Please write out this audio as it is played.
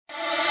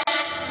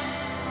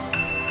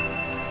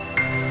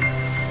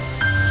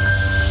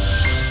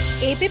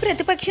AP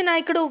ప్రతిపక్ష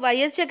నాయకుడు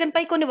YS Jagan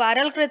పై కొన్ని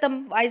వారాల క్రితం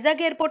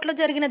వైజాగ్ ఎయిర్పోర్ట్ లో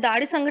జరిగిన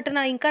దాడి సంఘటన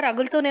ఇంకా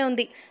రగులుతూనే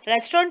ఉంది.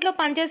 రెస్టారెంట్ లో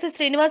పనిచేసే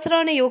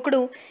శ్రీనివాసరావు అనే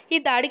యువకుడు ఈ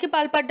దాడికి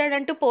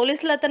పాల్పడ్డాడంటూ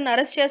పోలీసులు అతన్ని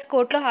అరెస్ట్ చేసి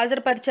కోర్టులో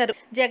హాజరుపరిచారు.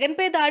 జగన్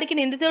పై దాడికి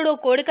నిందితుడు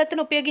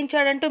కోడికత్తిని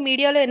ఉపయోగించాడంటూ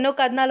మీడియాలో ఎన్నో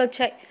కథనాలు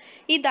వచ్చాయి.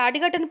 ఈ దాడి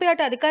ఘటనపై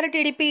అటు అధికార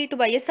టీడీపీ ఇటు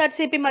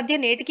వైఎస్ఆర్సీపీ మధ్య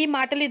నేటికీ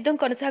మాటల యుద్ధం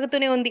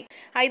కొనసాగుతూనే ఉంది.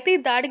 అయితే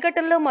ఈ దాడి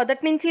ఘటనలో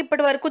మొదటి నుంచి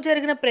ఇప్పటి వరకు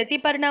జరిగిన ప్రతి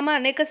పరిణామం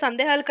అనేక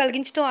సందేహాలు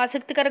కలిగించడం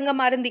ఆసక్తికరంగా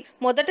మారింది.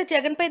 మొదట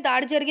జగన్ పై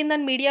దాడి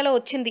జరిగిందని మీడియాలో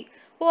వచ్చింది.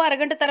 ఓ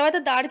అరగంట తర్వాత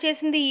దాడి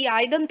చేసింది ఈ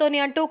ఆయుధంతోనే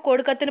అంటూ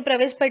కోడికత్తిని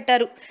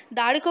ప్రవేశపెట్టారు.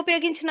 దాడికి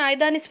ఉపయోగించిన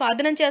ఆయుధాన్ని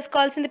స్వాధీనం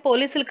చేసుకోవాల్సింది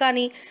పోలీసులు,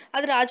 కానీ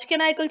అది రాజకీయ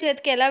నాయకుల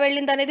చేతికి ఎలా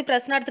వెళ్ళింది అనేది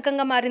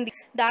ప్రశ్నార్థకంగా మారింది.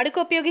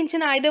 దాడికి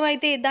ఉపయోగించిన ఆయుధం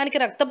అయితే దానికి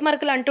రక్తపు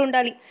మరకలు అంటూ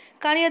ఉండాలి,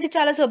 కానీ అది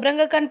చాలా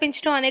శుభ్రంగా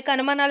కనిపించడం అనేక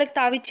అనుమానాలకు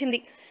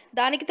తావిచ్చింది.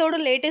 దానికి తోడు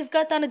లేటెస్ట్గా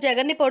తాను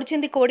జగన్ని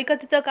పొడిచింది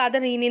కోడికత్తితో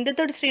కాదని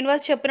నిందితుడు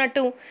శ్రీనివాస్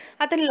చెప్పినట్టు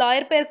అతని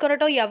లాయర్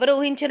పేర్కొనడం ఎవరు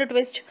ఊహించిన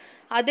ట్విస్ట్.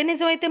 అదే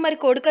నిజమైతే మరి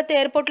కోడికత్తి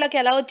ఎయిర్పోర్ట్లోకి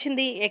ఎలా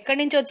వచ్చింది, ఎక్కడి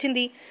నుంచి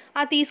వచ్చింది,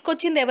 ఆ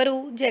తీసుకొచ్చింది ఎవరు,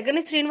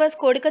 జగన్ని శ్రీనివాస్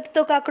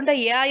కోడికత్తితో కాకుండా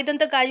ఏ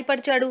ఆయుధంతో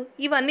గాయపరిచాడు,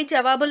 ఇవన్నీ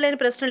జవాబులు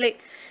లేని ప్రశ్నలే.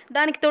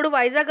 దానికి తోడు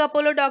వైజాగ్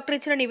అపోలో డాక్టర్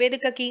ఇచ్చిన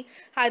నివేదికకి,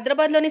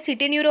 హైదరాబాద్లోని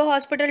సిటీ న్యూరో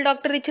హాస్పిటల్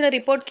డాక్టర్ ఇచ్చిన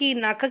రిపోర్ట్కి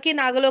నక్కకి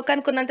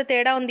నాగలోకానికి ఉన్నంత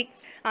తేడా ఉంది.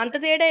 అంత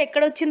తేడా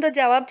ఎక్కడొచ్చిందో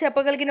జవాబు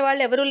చెప్పగలిగిన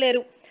వాళ్ళు ఎవరూ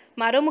లేరు.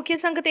 మరో ముఖ్య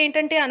సంగతి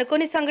ఏంటంటే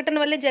అనుకోని సంఘటన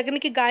వల్లే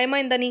జగన్కి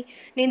గాయమైందని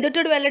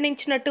నిందితుడు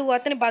వెల్లడించినట్టు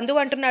అతని బంధువు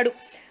అంటున్నాడు.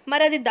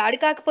 మరి అది దాడి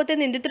కాకపోతే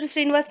నిందితుడు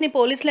శ్రీనివాస్ని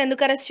పోలీసులు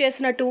ఎందుకు అరెస్ట్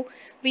చేసినట్టు,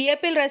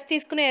 వీఐపీలు రెస్ట్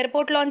తీసుకునే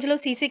ఎయిర్పోర్ట్ లాంజ్లో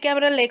సీసీ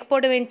కెమెరాలు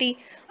లేకపోవడం ఏంటి,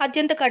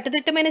 అత్యంత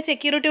కట్టుదిట్టమైన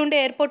సెక్యూరిటీ ఉండే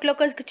ఎయిర్పోర్ట్లో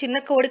ఒక చిన్న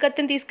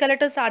కోడికత్తిని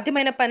తీసుకెళ్లటం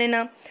సాధ్యమైన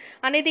పనేనా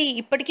అనేది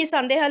ఇప్పటికీ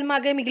సందేహాలు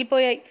మాగే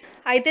మిగిలిపోయాయి.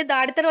 అయితే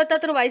దాడి తర్వాత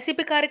అతను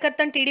వైసీపీ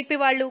కార్యకర్త అని టీడీపీ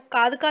వాళ్ళు,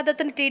 కాదు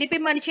అతను టీడీపీ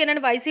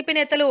మనిషేనని వైసీపీ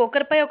నేతలు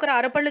ఒకరిపై ఒకరు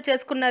ఆరోపణలు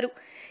చేసుకున్నారు.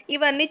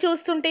 ఇవన్నీ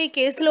చూస్తుంటే ఈ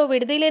కేసులో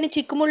విడదీయలేని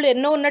చిక్కుముళ్ళు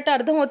ఎన్నో ఉన్నట్టు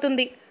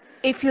అర్థమవుతుంది.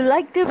 If you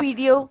like the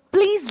video,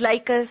 please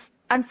like us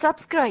and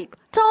subscribe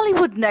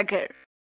Tollywood Nagar.